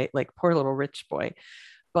me, right? Like poor little rich boy.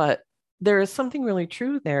 But there is something really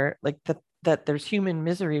true there, like that there's human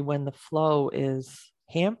misery when the flow is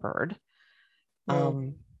hampered.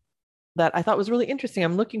 That I thought was really interesting.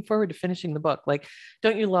 I'm looking forward to finishing the book. Like,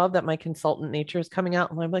 don't you love that my consultant nature is coming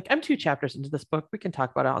out? And I'm like, I'm 2 chapters into this book. We can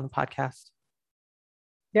talk about it on the podcast.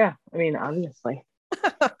 Yeah. I mean, obviously.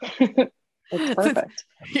 It's perfect.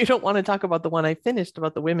 You don't want to talk about the one I finished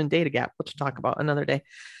about the women data gap, which we'll talk about another day.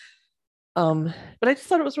 But I just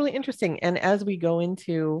thought it was really interesting. And as we go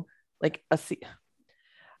into like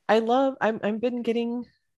I've been getting,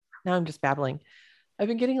 now I'm just babbling. I've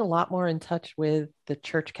been getting a lot more in touch with the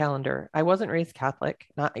church calendar. I wasn't raised Catholic,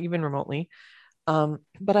 not even remotely.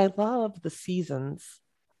 But I love the seasons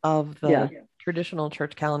of Yeah. the traditional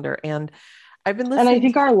church calendar. And I've been And I listening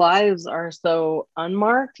think to, our lives are so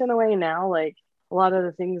unmarked in a way now. Like a lot of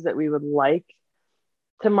the things that we would like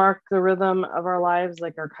to mark the rhythm of our lives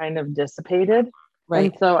like are kind of dissipated. And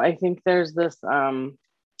right. so I think there's this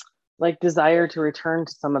like desire to return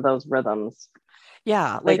to some of those rhythms,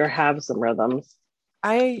 Yeah. like or Like have some rhythms.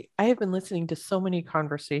 I have been listening to so many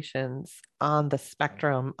conversations on the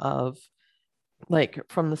spectrum of like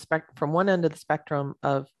from one end of the spectrum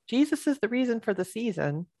of Jesus is the reason for the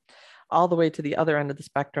season, all the way to the other end of the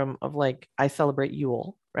spectrum of like I celebrate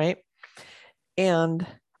Yule, right? And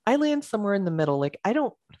I land somewhere in the middle. Like I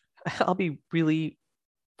don't, I'll be really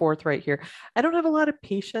forthright here. I don't have a lot of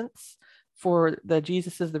patience for the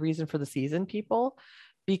Jesus is the reason for the season people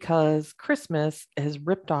because Christmas is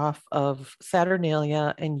ripped off of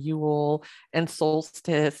Saturnalia and Yule and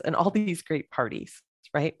solstice and all these great parties,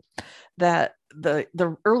 right? That the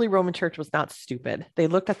early Roman church was not stupid. They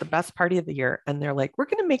looked at the best party of the year and they're like, we're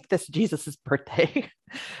going to make this Jesus's birthday.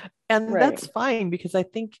 And Right. that's fine because I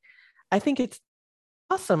think it's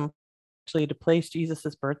awesome actually to place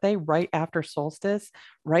Jesus's birthday right after solstice,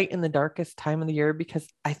 right in the darkest time of the year, because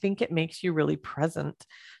I think it makes you really present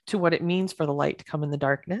to what it means for the light to come in the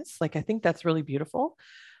darkness. Like I think that's really beautiful.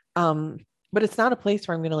 Um, but it's not a place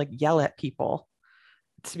where I'm going to like yell at people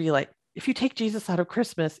to be like, if you take Jesus out of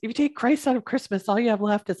Christmas, if you take Christ out of Christmas, all you have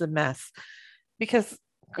left is a mess. Because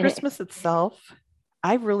Christmas itself,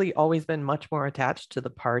 I've really always been much more attached to the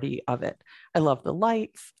party of it. I love the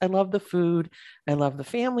lights, I love the food, I love the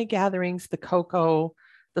family gatherings, the cocoa,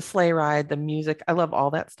 the sleigh ride, the music. I love all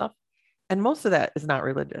that stuff. And most of that is not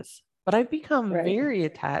religious, but I've become Right. very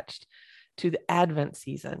attached to the Advent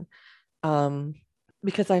season um,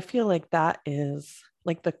 because I feel like that is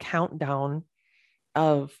like the countdown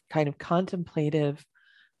of kind of contemplative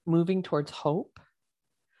moving towards hope.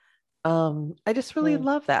 I just really Mm.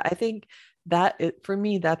 love that. I think that for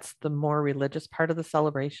me, that's the more religious part of the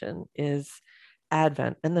celebration is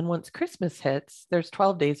Advent. And then once Christmas hits, there's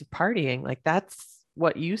 12 days of partying. Like that's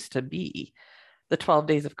what used to be the 12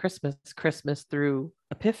 days of Christmas, Christmas through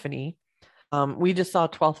Epiphany. We just saw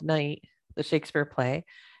Twelfth Night, the Shakespeare play,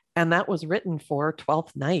 and that was written for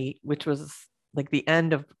Twelfth Night, which was like the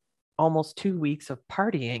end of almost 2 weeks of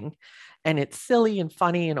partying. And it's silly and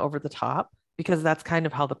funny and over the top because that's kind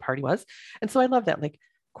of how the party was. And so I love that, like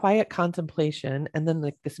quiet contemplation and then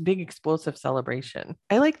like this big explosive celebration.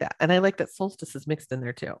 I like that. And I like that solstice is mixed in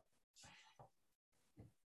there too.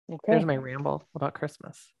 There's Okay. my ramble about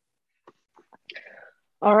Christmas.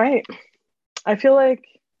 All right. I feel like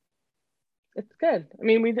it's good. I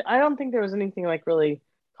mean, I don't think there was anything like really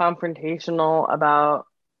confrontational about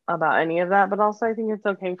any of that, but also I think it's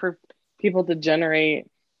okay for people to generate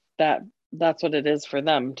that that's what it is for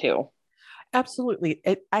them too. Absolutely.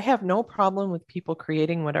 I have no problem with people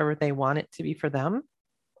creating whatever they want it to be for them.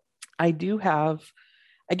 I do have,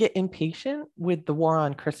 I get impatient with the war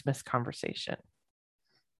on Christmas conversation.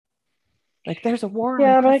 Like there's a war on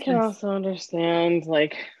Yeah, but I can Christmas. also understand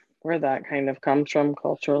like where that kind of comes from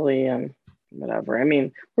culturally and whatever. I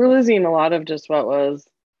mean, we're losing a lot of just what was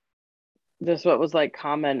like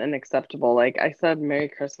common and acceptable. Like I said Merry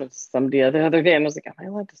Christmas to somebody the other day and I was like, am I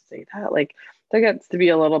allowed to say that? Like there gets to be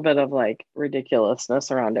a little bit of like ridiculousness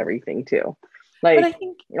around everything too. But Like I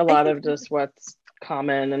think, a I lot think, of just what's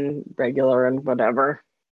common and regular and whatever.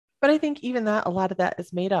 but I think even that, a lot of that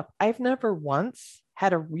is made up. I've never once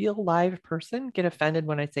had a real live person get offended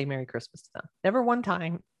when I say Merry Christmas to them. Never one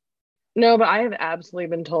time. No, but I have absolutely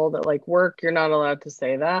been told that like work, you're not allowed to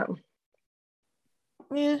say that.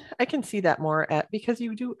 Yeah, I can see that more at because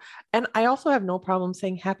you do. And I also have no problem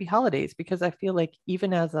saying happy holidays because I feel like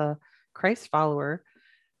even as a Christ follower,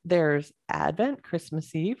 there's Advent,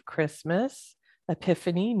 Christmas Eve, Christmas,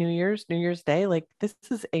 Epiphany, New Year's, New Year's Day. Like this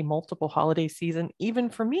is a multiple holiday season, even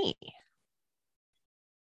for me.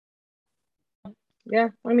 Yeah,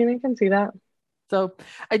 I mean, I can see that. So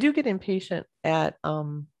I do get impatient at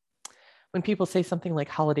when people say something like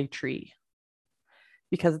holiday tree,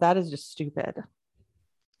 because that is just stupid.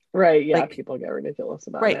 Right. Yeah. Like, People get ridiculous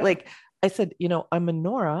about right, it. like I said, a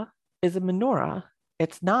menorah is a menorah.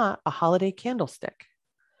 It's not a holiday candlestick.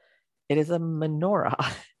 It is a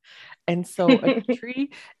menorah. And so a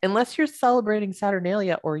tree, unless you're celebrating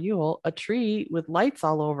Saturnalia or Yule, a tree with lights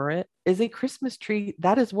all over it is a Christmas tree.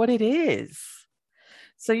 That is what it is.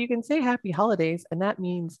 So you can say happy holidays, and that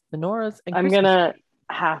means menorahs and I'm Christmas gonna trees.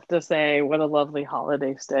 have to say what a lovely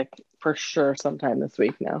holiday stick for sure sometime this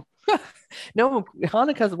week now. No,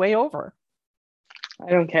 Hanukkah's way over. I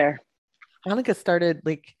don't care. Hanukkah started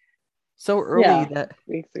like so early Yeah, that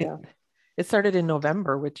weeks it ago. it started in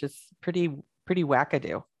November, which is pretty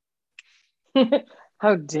wackadoo.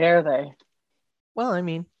 How dare they? Well, I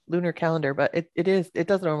mean, lunar calendar, but it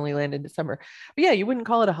doesn't normally land in December. But yeah, you wouldn't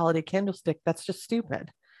call it a holiday candlestick. That's just stupid.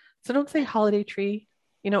 So don't say holiday tree.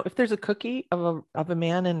 If there's a cookie of a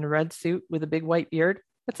man in a red suit with a big white beard,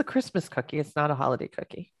 it's a Christmas cookie. It's not a holiday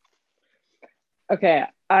cookie. Okay,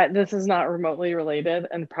 this is not remotely related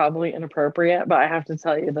and probably inappropriate, but I have to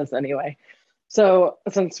tell you this anyway. So,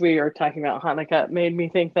 since we are talking about Hanukkah, it made me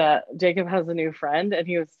think that Jacob has a new friend and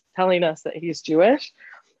he was telling us that he's Jewish,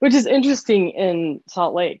 which is interesting in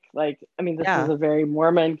Salt Lake. Like, I mean, this is Yeah. a very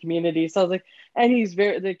Mormon community. So I was like, and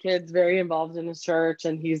the kid's very involved in his church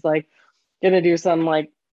and he's like gonna do some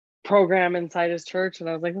like program inside his church. And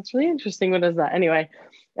I was like, that's really interesting. What is that? Anyway.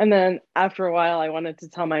 And then after a while, I wanted to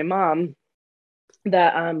tell my mom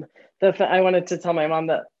that I wanted to tell my mom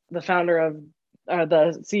that the founder of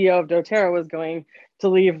the CEO of doTERRA was going to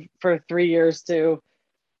leave for 3 years to,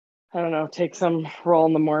 I don't know, take some role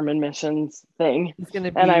in the Mormon missions thing. He's going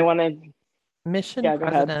to And I be wanted, mission yeah, go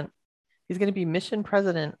ahead, president. He's going to be mission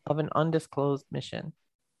president of an undisclosed mission.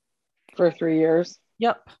 for 3 years.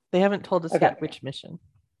 Yep. They haven't told us Okay. yet which mission.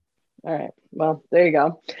 All right. Well, there you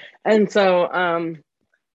go. And so,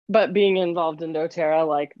 but being involved in doTERRA,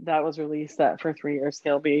 like that was released that for 3 years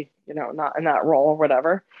he'll be, not in that role or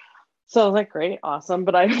whatever. So I was like, great, awesome.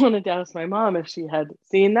 But I wanted to ask my mom if she had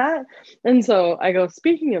seen that. And so I go,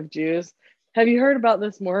 speaking of Jews, have you heard about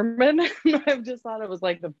this Mormon? I've just thought it was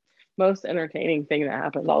like the most entertaining thing that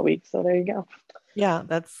happened all week. So there you go. Yeah,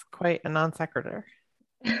 that's quite a non sequitur.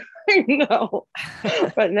 I know.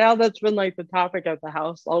 But now that's been like the topic at the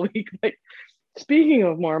house all week. Like, speaking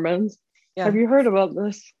of Mormons, Yeah. have you heard about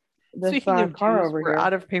this Speaking of car Jews, over we're here?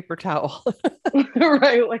 out of paper towel.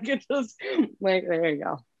 Right. Like it just like there you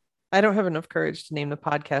go. I don't have enough courage to name the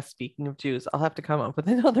podcast Speaking of Jews. I'll have to come up with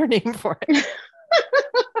another name for it.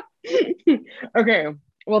 Okay.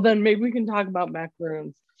 Well, then maybe we can talk about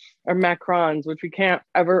macaroons or macrons, which we can't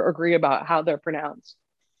ever agree about how they're pronounced.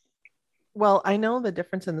 Well, I know the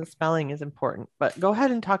difference in the spelling is important, but go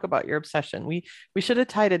ahead and talk about your obsession. We should have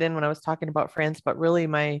tied it in when I was talking about France, but really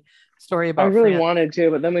my story I about really France, wanted to,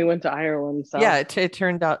 but then we went to Ireland. So yeah, it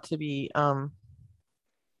turned out to be a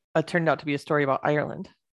story about Ireland.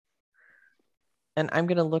 And I'm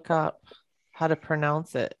gonna look up how to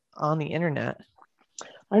pronounce it on the internet.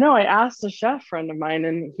 I know I asked a chef friend of mine,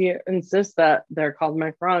 and he insists that they're called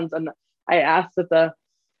macarons. And I asked at the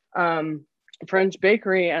French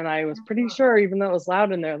bakery, and I was pretty sure, even though it was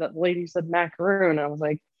loud in there, that the lady said macaroon. I was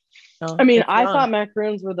like, No, I mean, it's I thought wrong.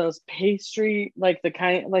 macaroons were those pastry, like the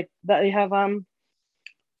kind like that they have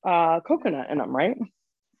coconut in them, right?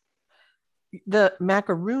 The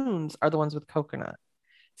macaroons are the ones with coconut.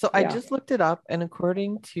 So I Yeah. just looked it up, and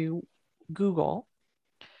according to Google,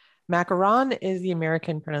 macaron is the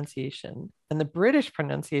American pronunciation, and the British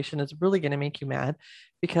pronunciation is really going to make you mad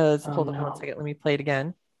because Oh hold on one no. second, let me play it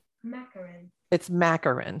again. Macaron. It's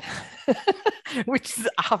macaron, which is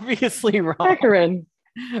obviously wrong. Macaron.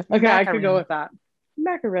 Okay, I could go Macaron. with that.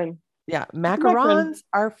 Macaron. Yeah, Macaron. macarons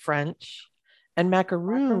are French, and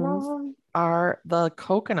macaroons Macaron. are the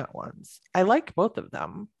coconut ones. I like both of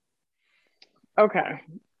them. Okay.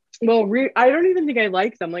 Well, I don't even think I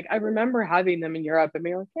like them. Like I remember having them in Europe and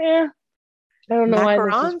being like, I don't know why this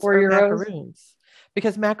is Macarons or €4. macaroons?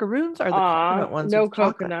 Because macaroons are the coconut ones No with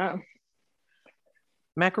chocolate. coconut. The ones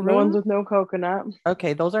Macaroons? with no coconut.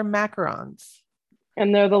 Okay, those are macarons.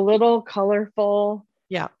 And they're the little colorful.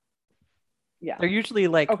 Yeah, Yeah. they're usually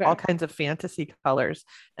like Okay. all kinds of fantasy colors,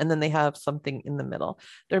 and then they have something in the middle.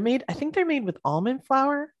 I think they're made with almond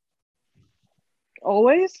flour.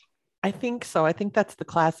 Always? I think so. I think that's the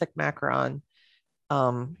classic macaron.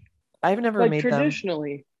 I've never Like made them.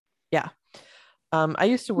 traditionally. Yeah. I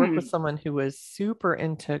used to work with Hmm. someone who was super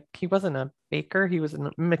into, he wasn't a baker, he was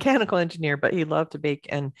a mechanical engineer, but he loved to bake.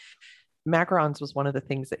 And macarons was one of the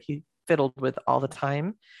things that he fiddled with all the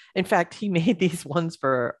time. In fact, he made these ones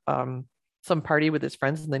for some party with his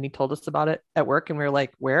friends, and then he told us about it at work. And we were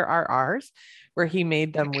like, where are ours? Where he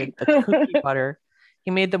made them with the cookie butter. He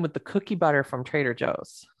made them with the cookie butter from Trader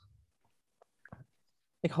Joe's.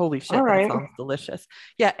 Like, holy shit, All that right. sounds delicious.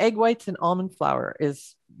 Yeah, egg whites and almond flour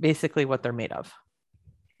is basically what they're made of.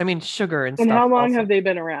 I mean, sugar and And stuff how long also. have they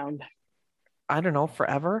been around? I don't know,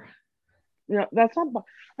 forever. No, that's not.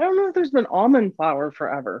 I don't know if there's been almond flour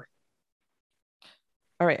forever.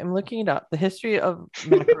 All right, I'm looking it up. The history of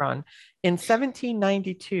macaron. In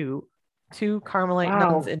 1792, two Carmelite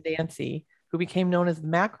nuns Wow. in Nancy, who became known as the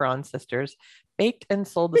Macaron sisters, baked and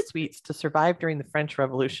sold the sweets to survive during the French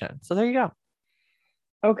Revolution. So there you go.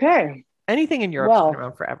 Okay. Anything in Europe's been Well,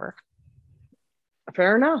 around forever.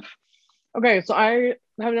 fair enough. Okay, so I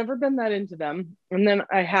have never been that into them. And then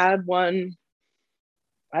I had one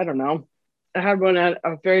I don't know. I had one at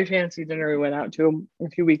a very fancy dinner we went out to a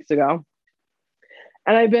few weeks ago,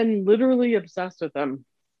 and I've been literally obsessed with them.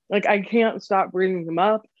 Like I can't stop bringing them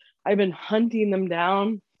up. I've been hunting them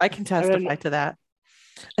down. I can I've been, testify to that.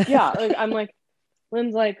 yeah, like I'm like,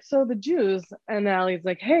 Lynn's like, so the Jews, and Allie's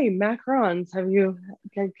like, hey, macarons,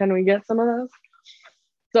 can we get some of those?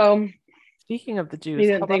 So Speaking of the he Jews, how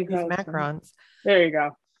didn't about think these that was funny. macarons? There you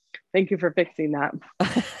go. Thank you for fixing that.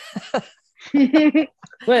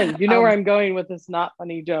 Lynn, you know where I'm going with this not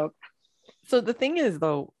funny joke. So the thing is,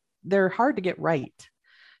 though, they're hard to get right.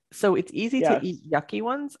 So it's easy to eat yucky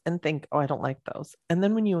ones and think, oh, I don't like those. And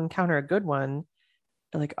then when you encounter a good one,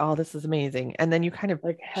 you're like, oh, this is amazing. And then you kind of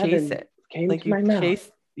like chase it. Came like to you my mouth.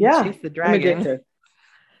 chase the dragon. I'm addicted.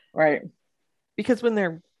 Right. Because when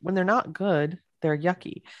they're not good, they're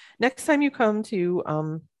yucky. Next time you come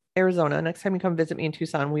to Arizona, next time you come visit me in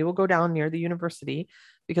Tucson, we will go down near the university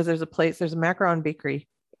because there's a macaron bakery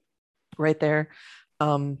right there.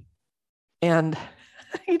 And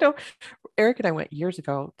you know, Eric and I went years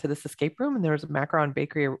ago to this escape room, and there was a macaron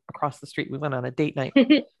bakery across the street. We went on a date night,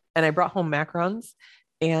 and I brought home macarons.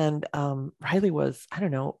 And Riley was, I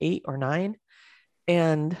don't know, 8 or 9,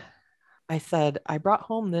 and I said, I brought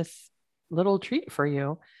home this little treat for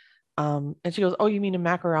you. And she goes, oh, you mean a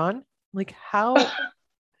macaron? I'm like, how?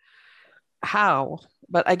 How?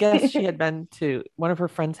 But I guess she had been to one of her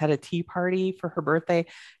friends had a tea party for her birthday,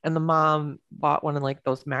 and the mom bought one of like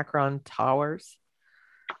those macaron towers.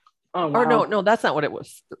 Oh, wow. Or no, that's not what it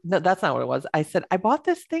was. No, that's not what it was. I said, I bought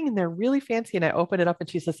this thing and they're really fancy. And I opened it up and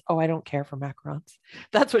she says, oh, I don't care for macarons.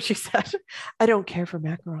 That's what she said. I don't care for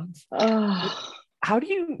macarons. Oh, how do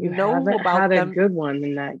you know about them? A good one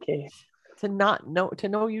in that case. To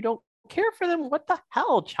know you don't care for them. What the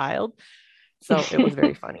hell, child? So it was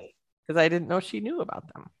very funny because I didn't know she knew about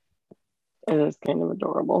them. It is kind of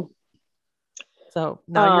adorable. So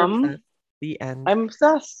now you're obsessed. The end. I'm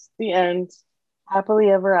obsessed. The end. Happily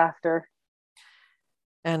ever after.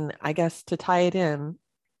 And I guess to tie it in,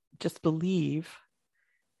 just believe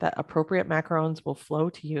that appropriate macarons will flow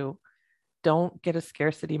to you. Don't get a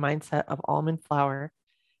scarcity mindset of almond flour,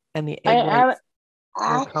 and the egg whites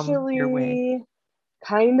will come your way.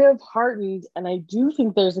 Kind of heartened, and I do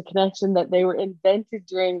think there's a connection that they were invented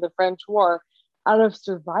during the French War out of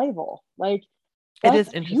survival. Like, it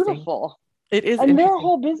is interesting. Beautiful. It is, and there are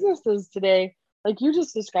whole businesses today, like you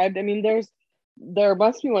just described. I mean, there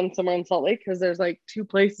must be one somewhere in Salt Lake because there's like 2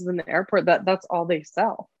 places in the airport that's all they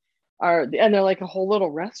sell, and they're like a whole little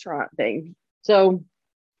restaurant thing. So,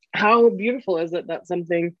 how beautiful is it that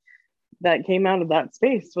something that came out of that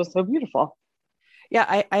space was so beautiful?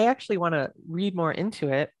 Yeah, I actually want to read more into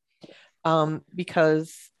it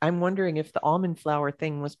because I'm wondering if the almond flour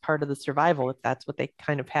thing was part of the survival, if that's what they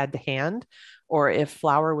kind of had to hand, or if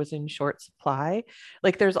flour was in short supply.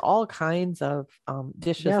 Like there's all kinds of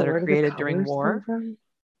dishes that are created during war.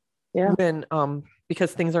 Yeah. When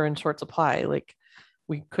because things are in short supply. Like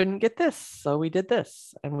we couldn't get this, so we did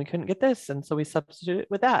this, and we couldn't get this, and so we substituted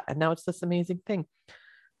it with that, and now it's this amazing thing.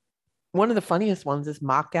 One of the funniest ones is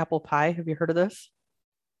mock apple pie. Have you heard of this?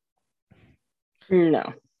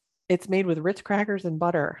 No. It's made with Ritz crackers and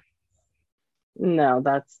butter. No,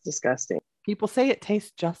 that's disgusting. People say it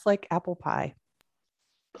tastes just like apple pie.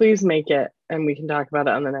 Please make it, and we can talk about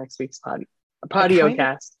it on the next week's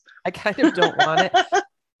podcast. I kind of don't want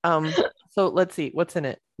it. So let's see what's in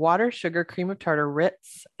it. Water, sugar, cream of tartar,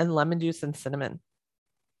 Ritz, and lemon juice and cinnamon.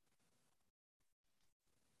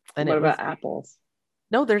 And what about apples?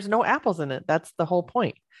 No, there's no apples in it. That's the whole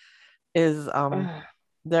point. Is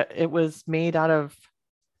that it was made out of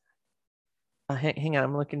hang on,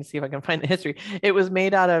 I'm looking to see if I can find the history. It was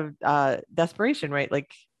made out of desperation, right?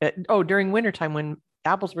 Like during wintertime when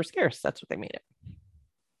apples were scarce, that's what they made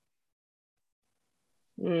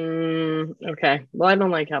it. Okay, well, I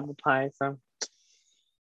don't like apple pie, so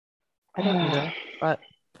I don't either, but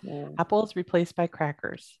apples replaced by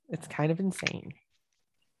crackers. It's kind of insane.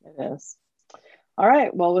 It is. All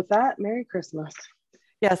right, well, with that, Merry Christmas.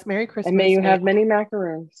 Yes, Merry Christmas. And may you have many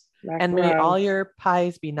macaroons. And may all your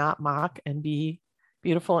pies be not mock and be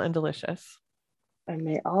beautiful and delicious. And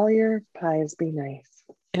may all your pies be nice.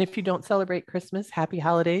 And if you don't celebrate Christmas, happy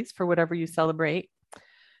holidays for whatever you celebrate.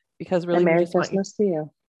 Because really, and Merry Christmas to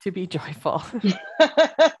you. To be joyful.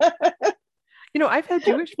 You know, I've had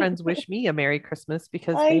Jewish friends wish me a Merry Christmas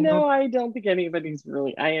because I know I don't think anybody's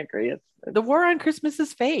really, I agree. It's the war on Christmas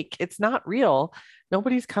is fake. It's not real.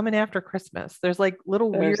 Nobody's coming after Christmas. There's like little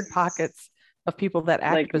weird pockets of people that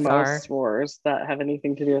act like bizarre. Most wars that have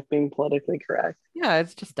anything to do with being politically correct. Yeah,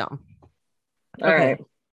 it's just dumb. All right.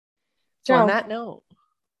 So on that note,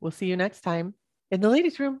 we'll see you next time. In the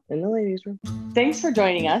ladies' room. In the ladies' room. Thanks for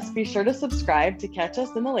joining us. Be sure to subscribe to catch us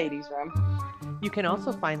in the ladies' room. You can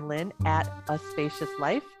also find Lynn at A Spacious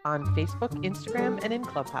Life on Facebook, Instagram, and in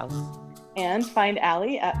Clubhouse. And find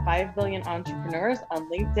Allie at 5 Billion Entrepreneurs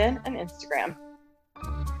on LinkedIn and Instagram.